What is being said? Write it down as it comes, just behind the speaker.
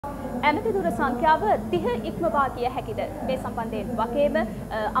ඇමති දුර සංඛ්‍යාව 30 ඉක්මවා ගිය හැකිද? මේ සම්බන්ධයෙන් වගේම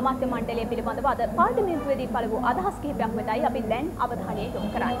අමාත්‍ය මණ්ඩලය පිළිබඳව අද පාර්ලිමේන්තුවේදී පළ වූ අදහස් කිහිපයක් වෙතයි අපි දැන් අවධානය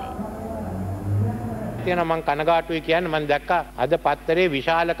යොමු කරන්නේ. තියෙනවා මම කනගාටුයි කියන්නේ මම දැක්කා අද පත්තරේ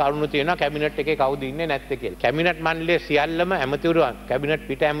විශාල කරුණු තියෙනවා කැබිනට් එකේ කවුද ඉන්නේ නැත්තේ කියලා. කැබිනට් මණ්ඩලයේ සියල්ලම ඇමතිවරු කැබිනට්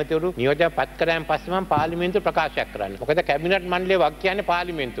පිට ඇමතිවරු නියෝජන පත් කරාන් පස්සේ මම පාර්ලිමේන්තුව ප්‍රකාශයක් කරන්න. මොකද කැබිනට් මණ්ඩලයේ වග කියන්නේ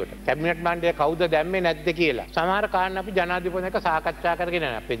පාර්ලිමේන්තුවට. කැබිනට් මණ්ඩලය කවුද දැම්මේ නැද්ද කියලා. සමහර කාරණා අපි ජනාධිපතිතුමා එක්ක සාකච්ඡා කරගෙන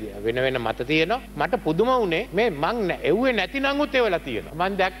අපි වෙන වෙන මත තියෙනවා. මට පුදුම වුණේ මේ මං එව්වේ නැතිනම් උත් එවලා තියෙනවා.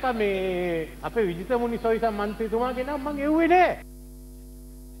 මම දැක්කා මේ අපේ විජිත මුනිසොයිසා මන්ත්‍රීතුමා ගෙනා මං එව්වේ නෑ.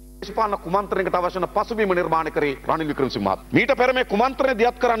 දේශපාලන කුමන්ත්‍රණයකට අවශ්‍ය වන පසුබිම නිර්මාණය කරේ රනිල් වික්‍රමසිංහ මහත්මයා. මීට පෙර මේ කුමන්ත්‍රණය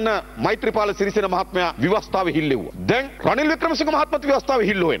දියත් කරන්න මෛත්‍රීපාල සිරිසේන මහත්මයා විවස්ථාවේ හිල්ලෙව්වා. දැන් රනිල් වික්‍රමසිංහ මහත්මයාත් විවස්ථාවේ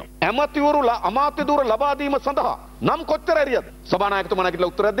හිල්ල වෙනවා. ඇමතිවරු අමාත්‍ය ධූර ලබා දීම සඳහා නම් කොච්චර ඇරියද? සභානායකතුමා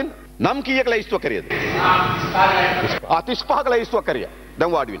නැගිටලා උත්තරයක් දෙන්න. නම් කීයක ලැයිස්තුවක් කරියද? 35ක ලැයිස්තුවක් කරියා.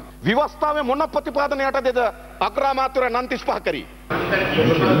 දැන් වාඩි වෙන්න. විවස්ථාවේ මොන ප්‍රතිපාදන යටතේද අග්‍රාමාත්‍යවරයා නම් 35 කරී?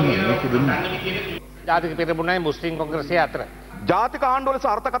 ජාතික පෙරමුණයි මුස්ලිම් කොංග්‍රසයේ අතර ජාතික ආණ්ඩුව ලෙස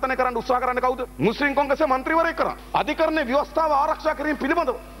අර්ථකථනය කරන්න උත්සාහ කරන්නේ කවුද? මුස්ලිම් කොංග්‍රසයේ මන්ත්‍රීවරයෙක් කරා. අධිකරණයේ ව්‍යවස්ථාව ආරක්ෂා කිරීම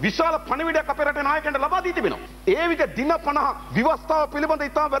පිළිබඳව විශාල පණිවිඩයක් අපේ රටේ නායකයන්ට ලබා දී තිබෙනවා. ඒ විදිහ දින 50 ව්‍යවස්ථාව පිළිබඳ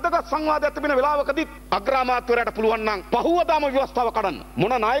ඉතා වැදගත් සංවාදයක් තිබෙන වෙලාවකදී අග්‍රාමාත්‍යවරයාට පුළුවන් නම් පහුවදාම ව්‍යවස්ථාව කඩන්න.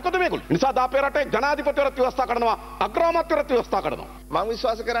 මොන නායකද මේගොල්ලෝ? නිසා අපේ රටේ ජනාධිපතිවරයාත් ව්‍යවස්ථා කඩනවා, අග්‍රාමාත්‍යවරයාත් ව්‍යවස්ථා කඩනවා. මම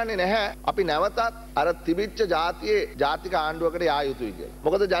විශ්වාස කරන්නේ නැහැ අපි නැවතත් අර තිබිච්ච ජාතියේ ජාතික ආණ්ඩුවකට යා යුතුයි කියලා.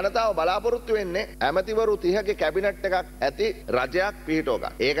 මොකද ජනතාව බලාපොරොත්තු වෙන්නේ ඇමතිවරු 30ක කැබිනට් එකක් ඇති රජයක් පිහිටව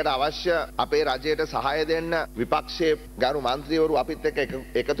ගන්න. ඒකට අවශ්‍ය අපේ රජයට සහාය දෙන්න විපක්ෂයේ ගරු මන්ත්‍රීවරු අපිත් එක්ක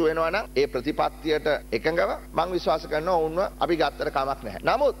එකතු වෙනවා නම් ඒ ප්‍රතිපත්තියට එකඟව මම විශ්වාස කරනවා වුන්ව අපි ගත්තට කමක් නැහැ.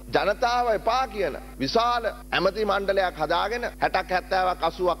 නමුත් ජනතාව එපා කියන විශාල ඇමති මණ්ඩලයක් හදාගෙන 60ක් 70ක්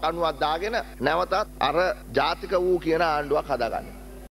 80ක් 90ක් දාගෙන නැවතත් අර ජාතික වූ කියන ආණ්ඩුවක් හදාගන්න.